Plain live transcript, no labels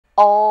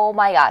Oh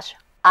my gosh,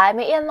 I'm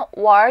in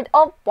World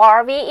of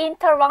Barbie in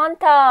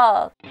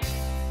Toronto!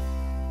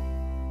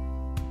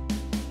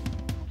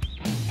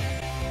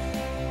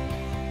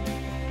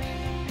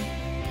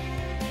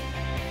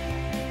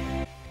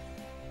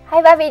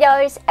 Hi Barbie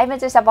dolls, I'm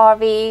Azusa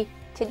Barbie.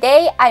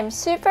 Today I'm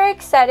super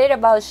excited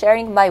about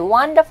sharing my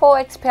wonderful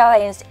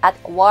experience at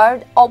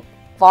World of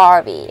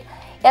Barbie.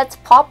 It's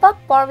pop-up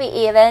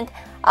Barbie event.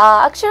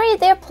 Actually,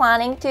 they're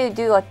planning to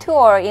do a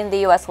tour in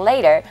the US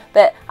later,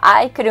 but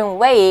I couldn't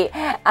wait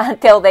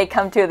until they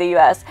come to the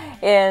US.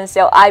 And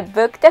so I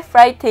booked a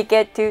flight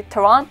ticket to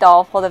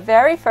Toronto for the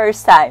very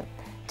first time.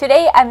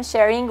 Today I'm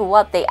sharing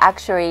what they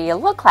actually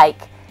look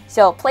like.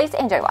 So please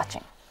enjoy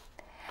watching.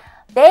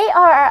 They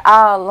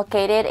are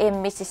located in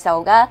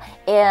Mississauga,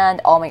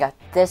 and oh my god,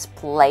 this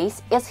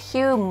place is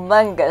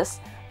humongous.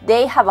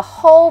 They have a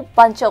whole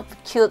bunch of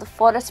cute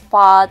photo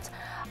spots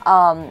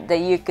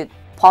that you could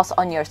post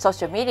on your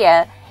social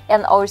media,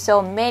 and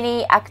also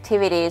many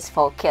activities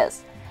for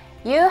kids.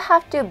 You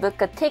have to book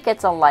a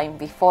tickets online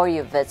before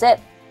you visit.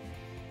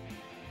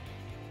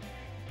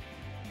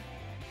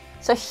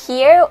 So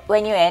here,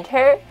 when you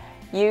enter,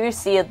 you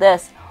see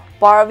this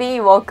Barbie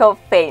Walk of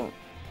Fame.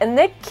 Isn't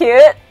it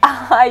cute?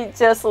 I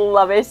just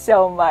love it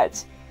so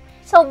much.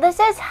 So this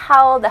is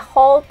how the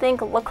whole thing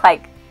looks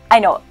like. I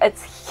know,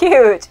 it's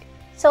huge.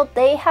 So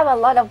they have a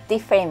lot of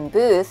different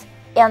booths,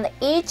 and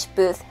each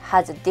booth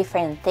has a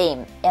different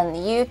theme,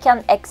 and you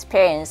can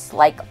experience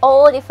like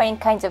all different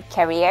kinds of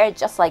career,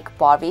 just like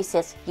Barbie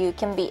says you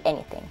can be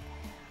anything.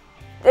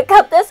 Look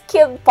at this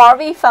cute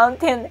Barbie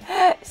fountain.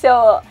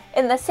 So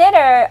in the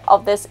center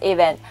of this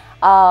event,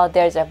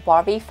 there's a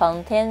Barbie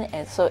fountain,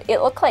 and so it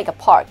looks like a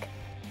park.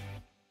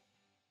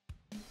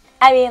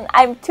 I mean,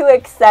 I'm too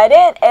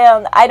excited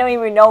and I don't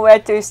even know where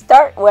to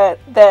start with,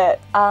 but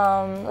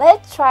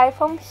let's try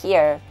from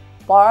here.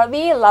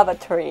 Barbie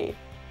Laboratory.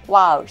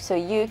 Wow, so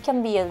you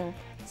can be a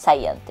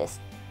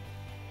scientist.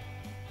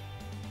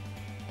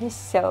 It's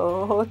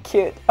so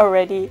cute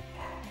already.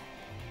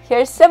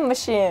 Here's some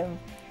machine.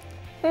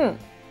 It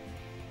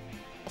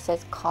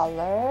says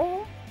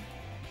color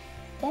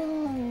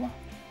and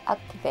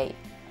activate.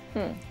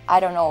 I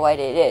don't know what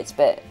it is,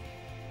 but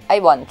I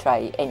want to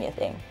try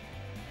anything.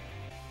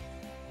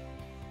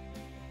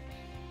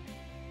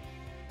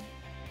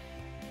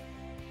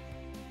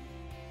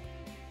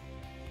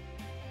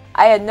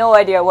 I had no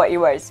idea what it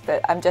was,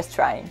 but I'm just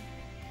trying.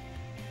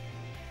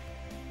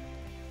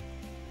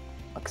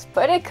 Looks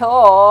pretty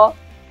cool.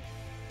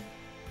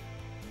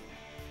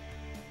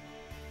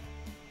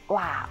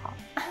 Wow.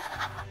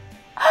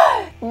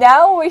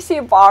 Now we see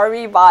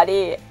Barbie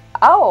body.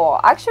 Oh,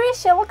 actually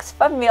she looks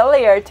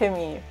familiar to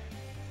me.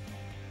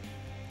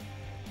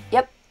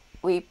 Yep,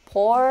 we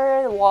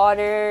pour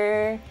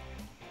water.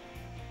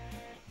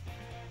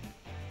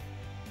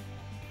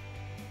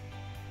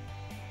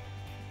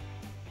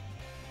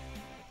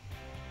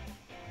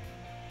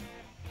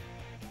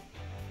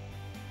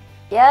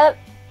 Yep,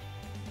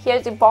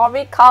 here's the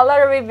Barbie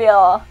color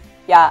reveal.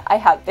 Yeah, I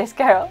have this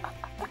girl.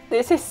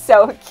 This is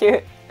so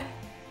cute.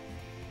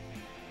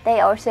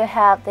 They also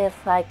have this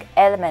like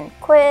element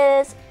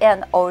quiz,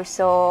 and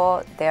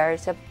also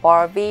there's a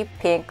Barbie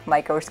pink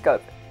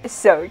microscope. It's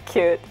so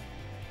cute.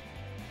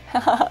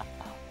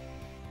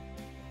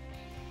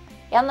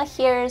 And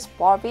here's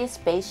Barbie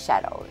space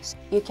shuttles.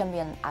 You can be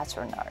an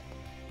astronaut.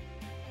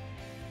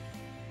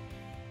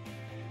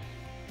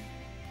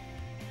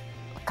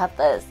 Look at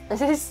this.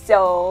 This is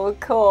so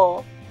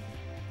cool.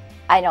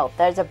 I know,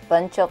 there's a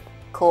bunch of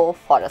cool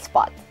photo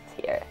spots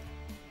here.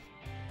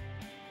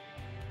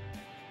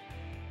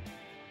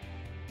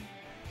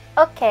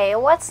 Okay,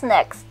 what's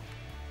next?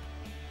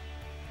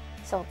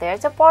 So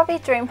there's a Barbie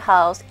dream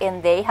house,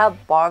 and they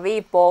have Barbie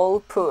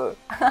bowl pool.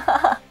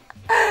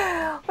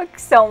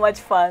 Looks so much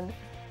fun.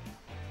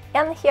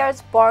 And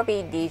here's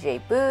Barbie DJ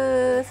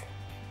booth,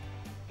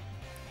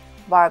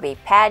 Barbie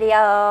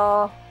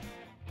patio.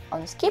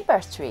 On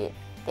Skipper Street,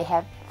 they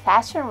have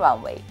fashion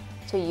runway,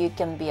 so you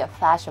can be a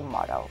fashion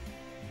model.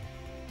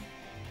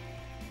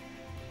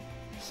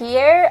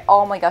 Here,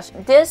 oh my gosh,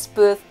 this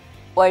booth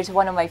was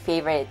one of my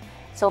favorites.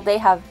 So they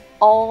have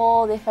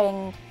all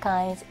different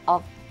kinds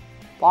of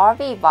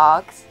Barbie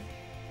box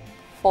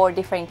for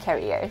different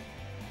careers.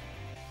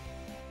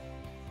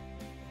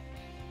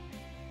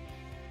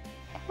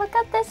 Look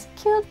at this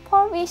cute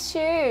Barbie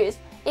shoes.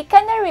 It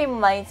kind of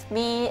reminds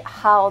me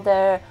how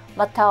the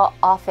Mattel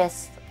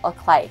office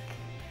look like.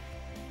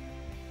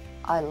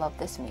 I love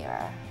this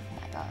mirror.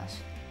 Oh my gosh.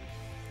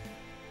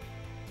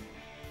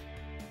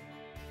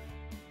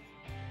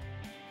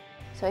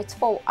 So it's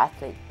for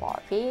athlete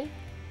Barbie,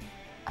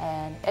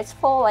 and it's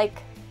for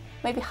like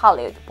maybe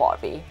Hollywood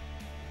Barbie,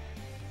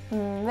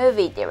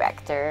 movie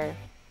director,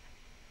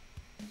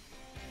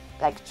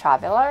 like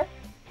traveler.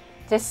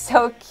 This is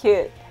so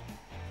cute.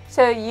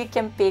 So you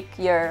can pick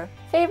your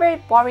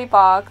favorite Barbie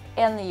box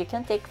and you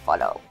can take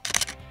photo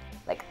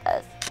like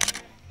this.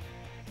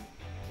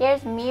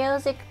 Here's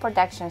music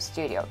production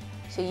studio,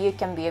 so you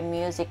can be a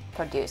music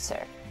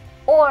producer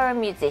or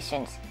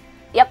musicians.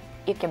 Yep,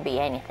 you can be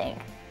anything.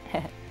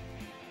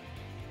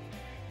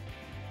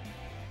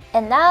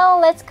 And now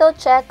let's go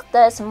check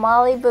this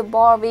Malibu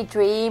Barbie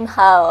dream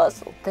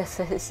house. This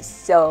is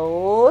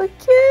so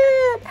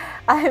cute.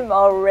 I'm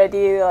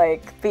already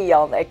like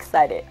beyond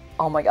excited.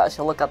 Oh my gosh,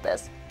 look at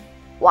this.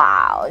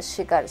 Wow,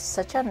 she got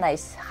such a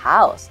nice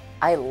house.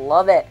 I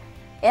love it.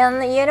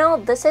 And you know,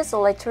 this is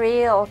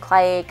literally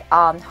like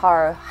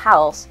her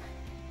house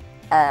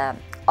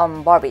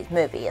on Barbie's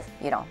movies,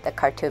 you know, the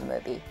cartoon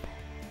movie.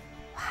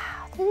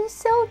 Wow, this is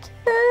so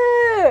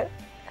cute.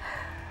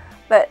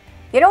 But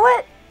you know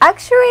what?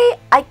 Actually,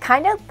 I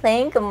kind of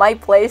think my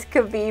place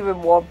could be even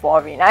more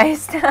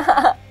Barbie-nized.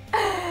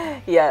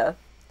 Yeah.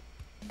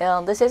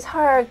 And this is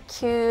her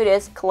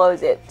cutest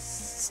closet.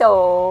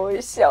 So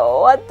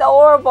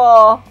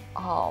adorable.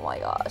 Oh my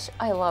gosh,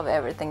 I love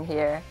everything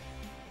here.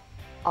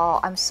 Oh,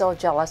 I'm so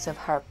jealous of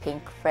her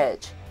pink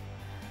fridge.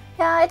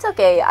 Yeah, it's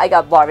okay. I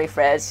got Barbie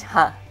fridge.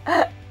 Huh?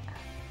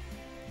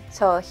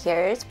 So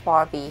here's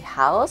Barbie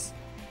house.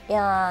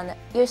 And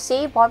you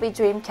see Barbie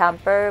dream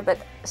camper, but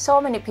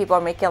so many people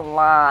are making a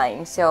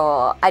line,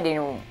 so I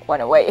didn't want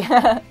to wait.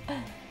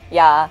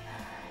 Yeah.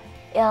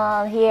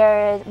 And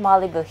here is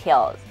Malibu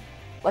Hills.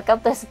 Look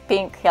at this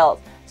pink hills.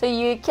 So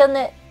you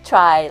can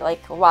try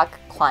like rock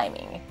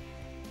climbing.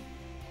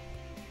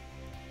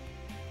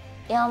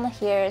 And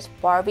here's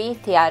Barbie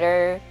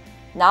Theater.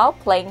 Now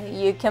playing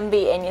You Can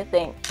Be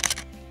Anything.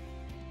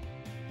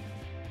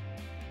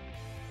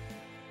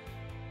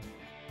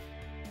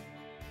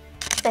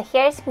 So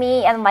here's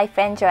me and my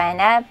friend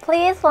Joanna.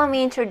 Please let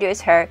me introduce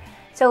her.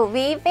 So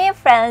we've been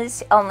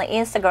friends on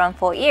Instagram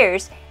for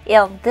years,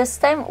 and this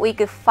time we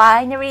could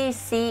finally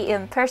see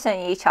in person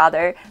each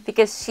other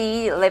because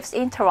she lives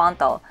in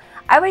Toronto.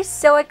 I was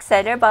so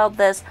excited about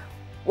this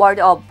World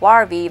of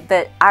Barbie,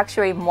 but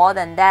actually more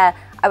than that,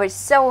 I was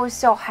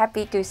so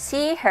happy to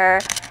see her.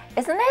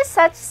 Isn't it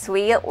such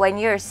sweet when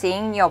you're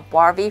seeing your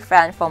Barbie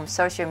friend from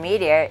social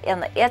media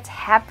and it's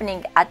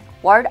happening at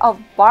World of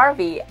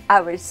Barbie?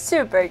 I was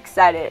super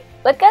excited.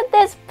 Look at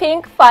this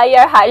pink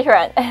fire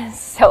hydrant. It's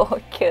so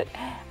cute.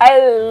 I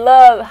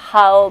love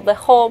how the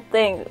whole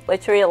thing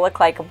literally looks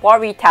like a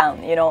Barbie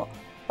town, you know.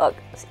 Look,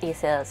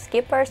 it's a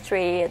Skipper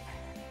Street.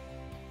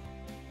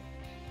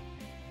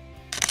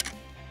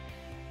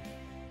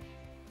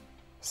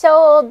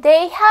 So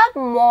they have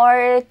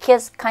more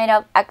kids kind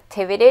of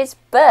activities,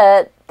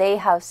 but they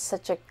have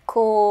such a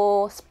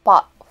cool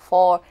spot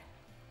for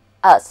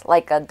us,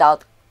 like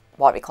adult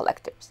Barbie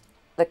collectors.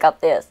 Look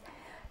at this.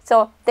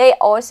 So they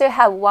also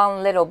have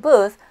one little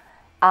booth,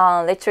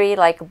 literally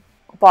like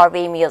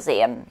Barbie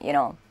museum, you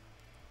know.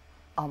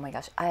 Oh my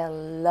gosh, I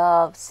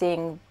love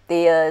seeing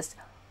this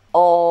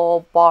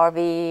old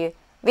Barbie,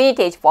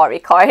 vintage Barbie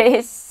car.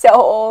 It's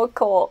so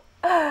cool.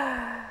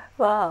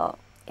 Wow.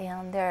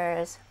 And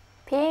there's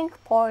pink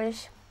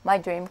Porsche, my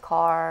dream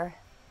car.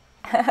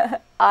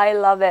 I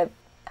love it.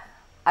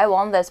 I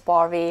want this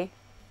Barbie.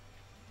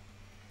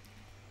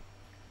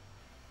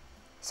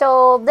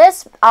 So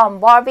this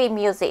Barbie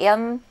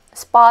museum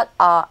spot,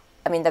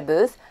 the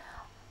booth,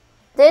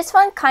 this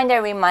one kind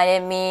of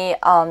reminded me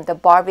the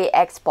Barbie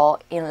Expo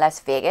in Las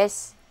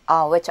Vegas,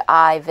 which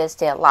I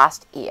visited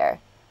last year.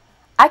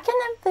 I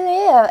cannot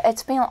believe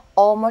it's been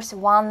almost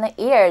 1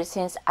 year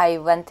since I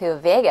went to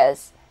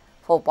Vegas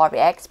for Barbie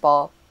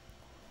Expo.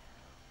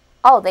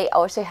 Oh, they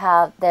also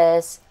have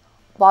this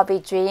Barbie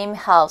Dream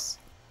House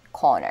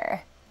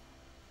corner.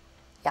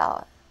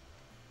 Yeah,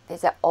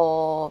 these are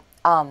all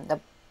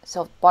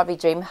so Barbie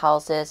dream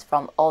houses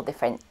from all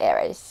different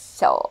eras.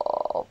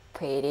 So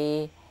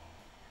pretty.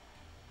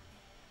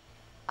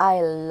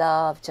 I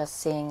love just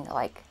seeing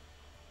like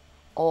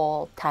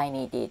all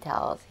tiny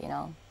details, you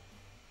know.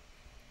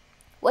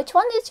 Which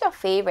one is your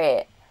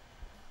favorite?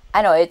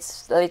 I know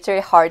it's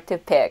literally hard to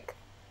pick.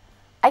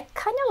 I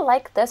kind of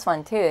like this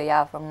one too,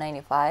 yeah, from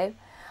 95.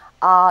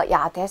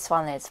 Yeah, this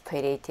one is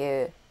pretty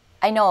too.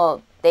 I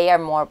know they are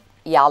more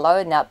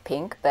yellow, not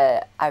pink,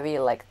 but I really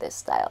like this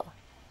style.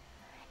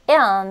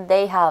 And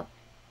they have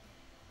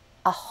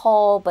a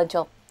whole bunch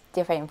of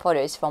different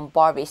photos from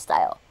Barbie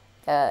Style,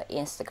 the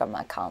Instagram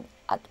account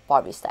at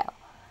Barbie Style.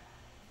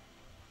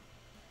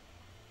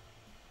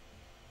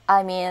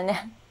 I mean,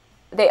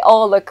 they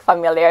all look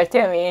familiar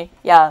to me,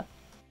 yeah.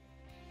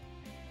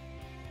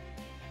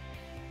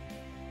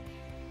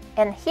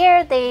 And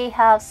here they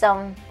have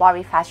some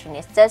Barbie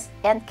fashionistas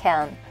and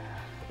Ken.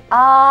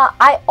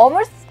 I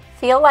almost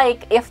feel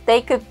like if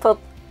they could put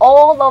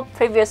all the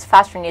previous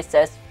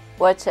fashionistas,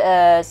 which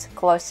is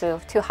close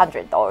to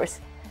 $200.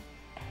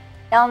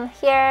 And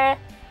here,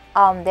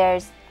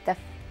 there's the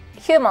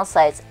human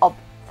size of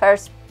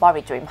first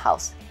Barbie Dream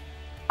House.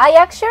 I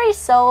actually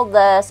saw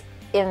this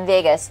in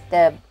Vegas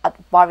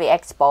at Barbie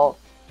Expo,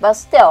 but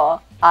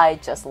still, I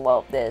just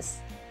love this.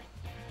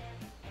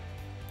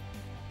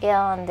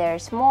 And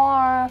there's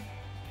more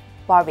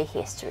Barbie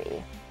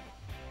history.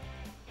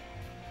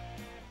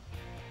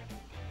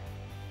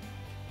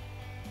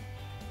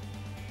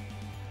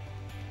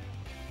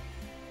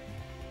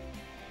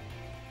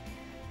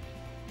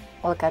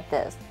 Look at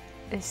this.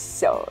 It's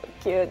so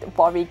cute.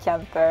 Barbie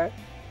camper.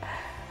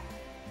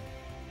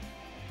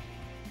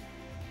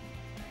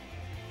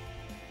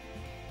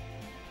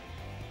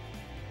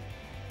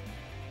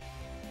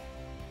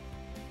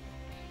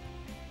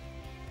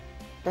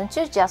 Don't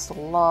you just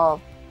love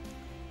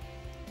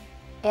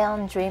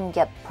and Dream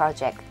Get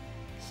Project?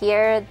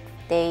 Here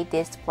they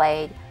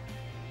displayed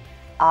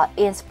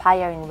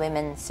Inspiring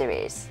Women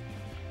series.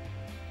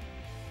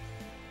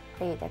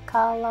 Frida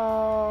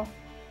Kahlo,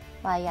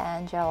 Maya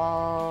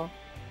Angelou,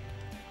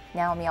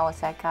 Naomi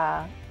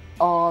Osaka,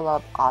 all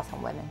of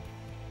awesome women.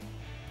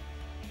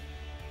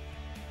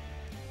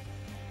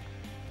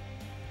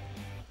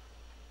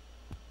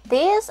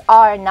 These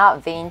are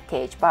not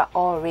vintage but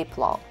all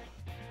replo.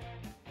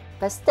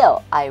 But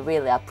still, I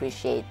really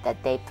appreciate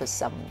that they put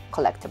some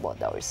collectible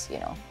dolls, you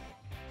know.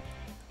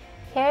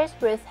 Here's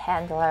Ruth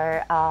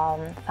Handler,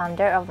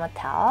 founder of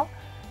Mattel.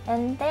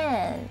 And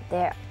then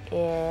there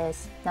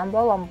is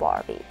number 1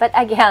 Barbie. But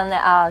again,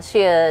 she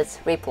is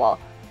replo,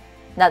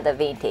 not the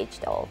vintage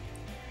doll.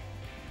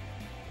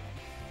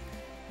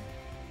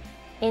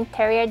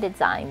 Interior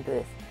design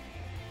booth.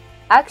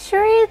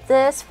 Actually,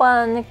 this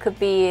one could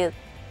be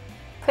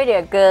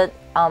pretty good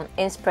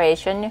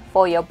inspiration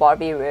for your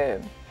Barbie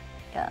room.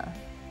 Yeah,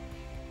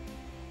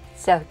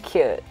 so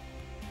cute.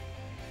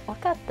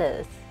 Look at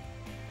this.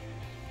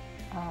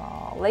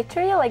 Oh,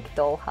 literally like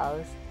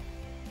dollhouse.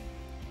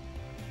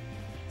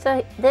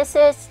 So this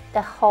is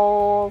the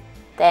whole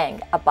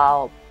thing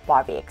about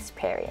Barbie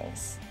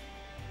experience.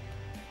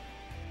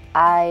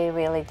 I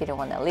really didn't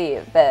want to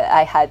leave, but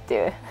I had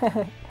to.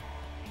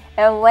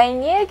 And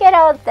when you get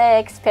out the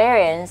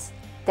experience,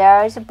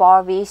 there's a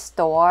Barbie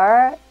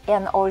store,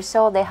 and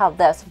also they have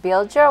this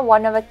Build Your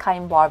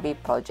One-of-a-Kind Barbie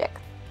project.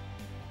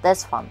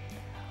 This one.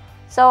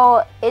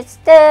 So it's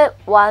the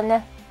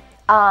one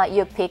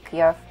you pick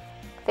your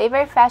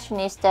favorite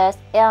fashionistas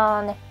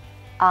and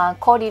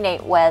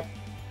coordinate with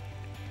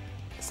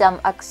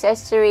some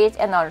accessories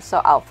and also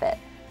outfit.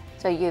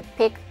 So you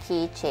pick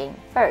keychain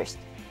first.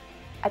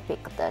 I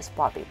picked this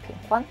Barbie pink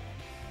one.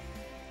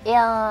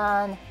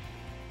 And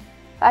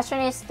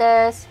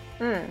fashionistas,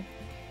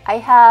 I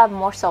have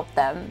most of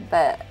them,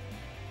 but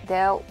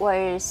there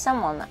was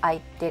someone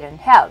I didn't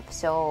have.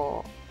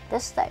 So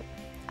this time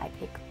I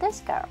picked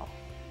this girl.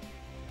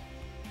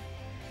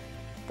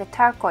 The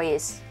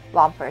turquoise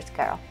Lumpers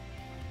girl.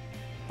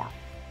 Yeah.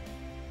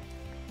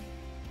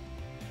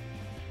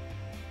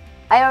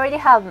 I already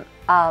have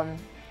a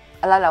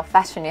lot of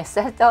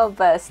fashionistas though,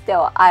 but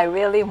still I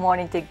really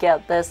wanted to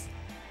get this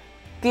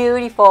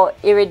beautiful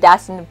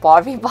iridescent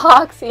Barbie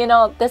box. You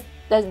know, this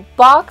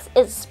box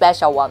is a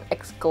special one,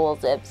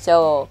 exclusive,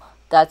 so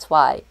that's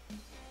why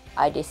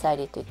I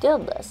decided to do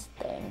this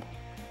thing.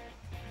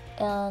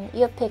 And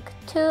you pick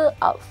 2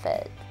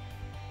 outfits.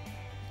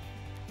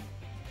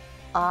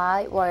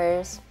 I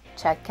was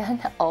checking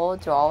all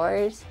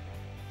drawers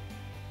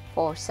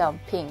for some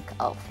pink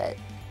outfit.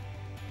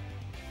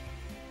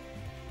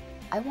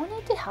 I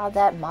wanted to have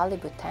that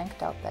Malibu tank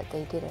top, but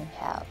they didn't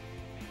have.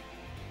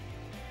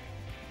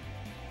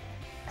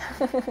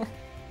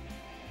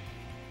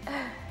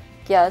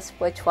 Guess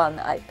which one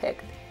I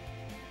picked.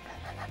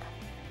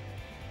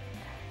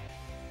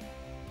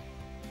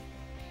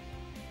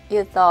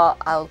 You thought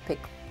I'll pick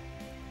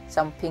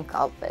some pink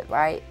outfit,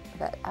 right?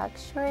 But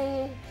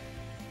actually,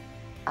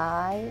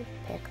 I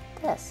picked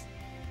this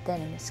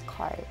denim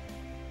skirt.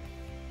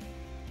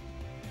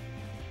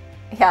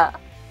 Yeah,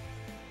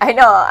 I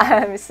know,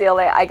 I'm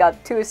silly. I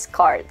got 2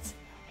 skirts.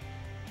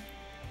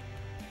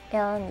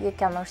 And you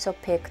can also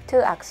pick 2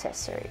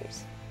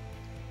 accessories.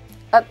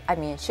 I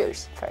mean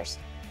shoes first.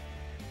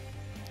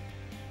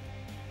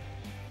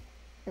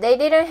 They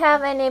didn't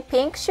have any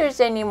pink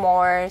shoes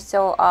anymore,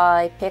 so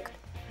I picked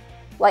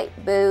white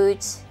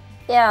boots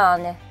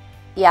and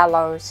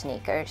yellow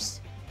sneakers.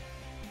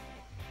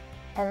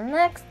 And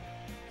next,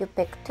 you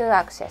pick 2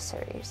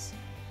 accessories.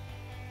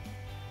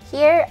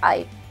 Here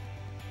I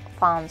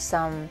found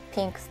some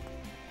pink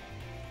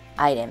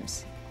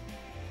items.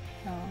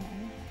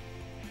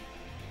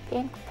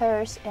 Pink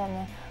purse,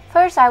 and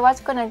first I was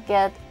gonna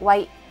get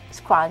white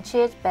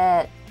scrunchies,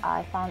 but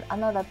I found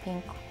another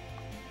pink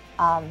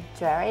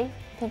jewelry,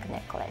 pink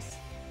necklace.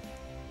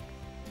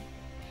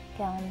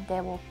 And they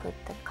will put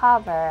the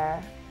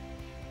cover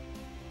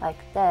like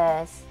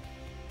this.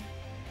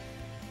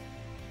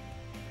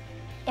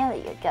 And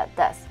you get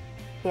this,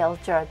 Build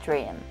Your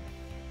Dream.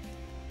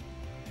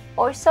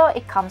 Also,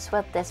 it comes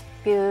with this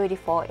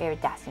beautiful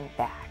iridescent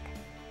bag.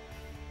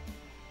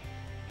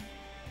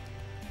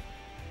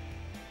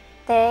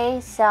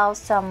 They sell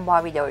some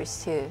Barbie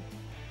dolls too.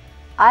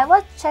 I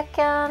was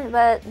checking,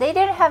 but they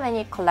didn't have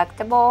any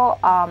collectible,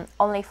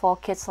 only for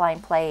kids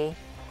line play,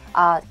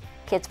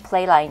 kids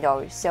playline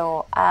dolls.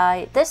 So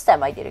this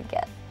time I didn't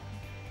get.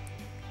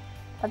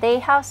 But they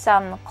have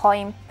some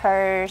coin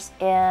purse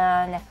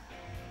and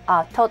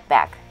tote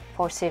bag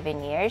for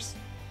souvenirs.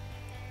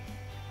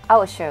 I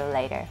will show you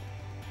later.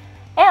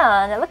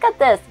 And look at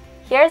this.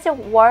 Here's a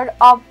World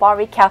of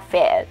Barbie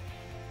cafe.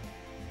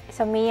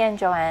 So me and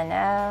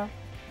Joanna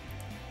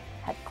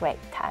had a great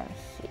time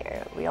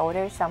here. We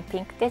ordered some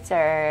pink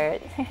dessert.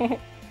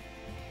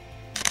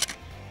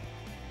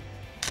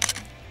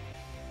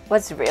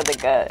 Was really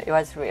good. It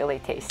was really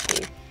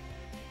tasty.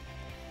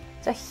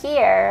 So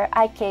here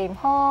I came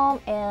home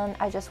and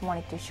I just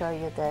wanted to show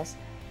you this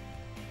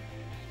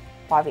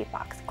Barbie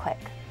box quick.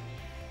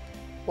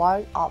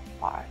 World of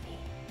Barbie.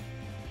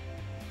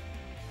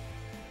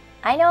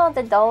 I know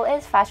the doll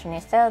is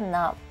fashionista,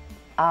 not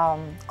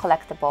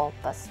collectible,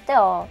 but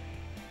still,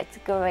 it's a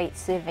great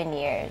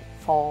souvenir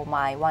for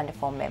my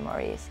wonderful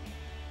memories.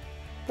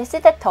 This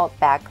is the tote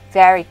bag,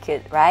 very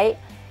cute, right?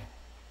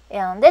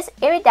 And this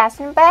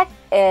iridescent bag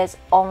is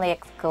only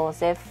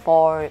exclusive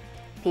for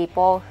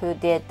people who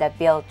did the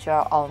build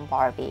your own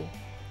Barbie.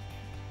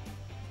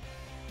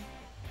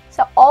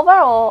 So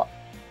overall,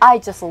 I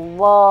just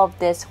love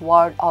this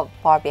World of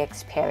Barbie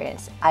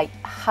experience. I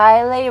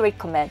highly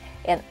recommend,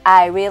 and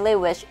I really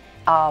wish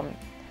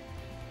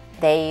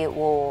they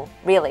will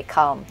really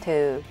come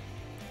to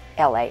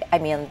LA. I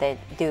mean, they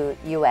do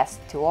US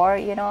tour,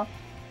 you know.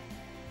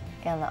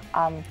 And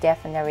I'm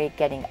definitely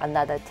getting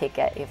another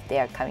ticket if they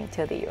are coming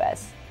to the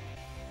US.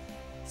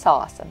 So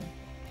awesome.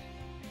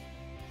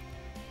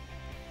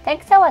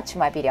 Thanks for watching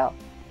my video.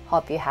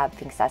 Hope you have a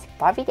fantastic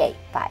Barbie day.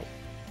 Bye.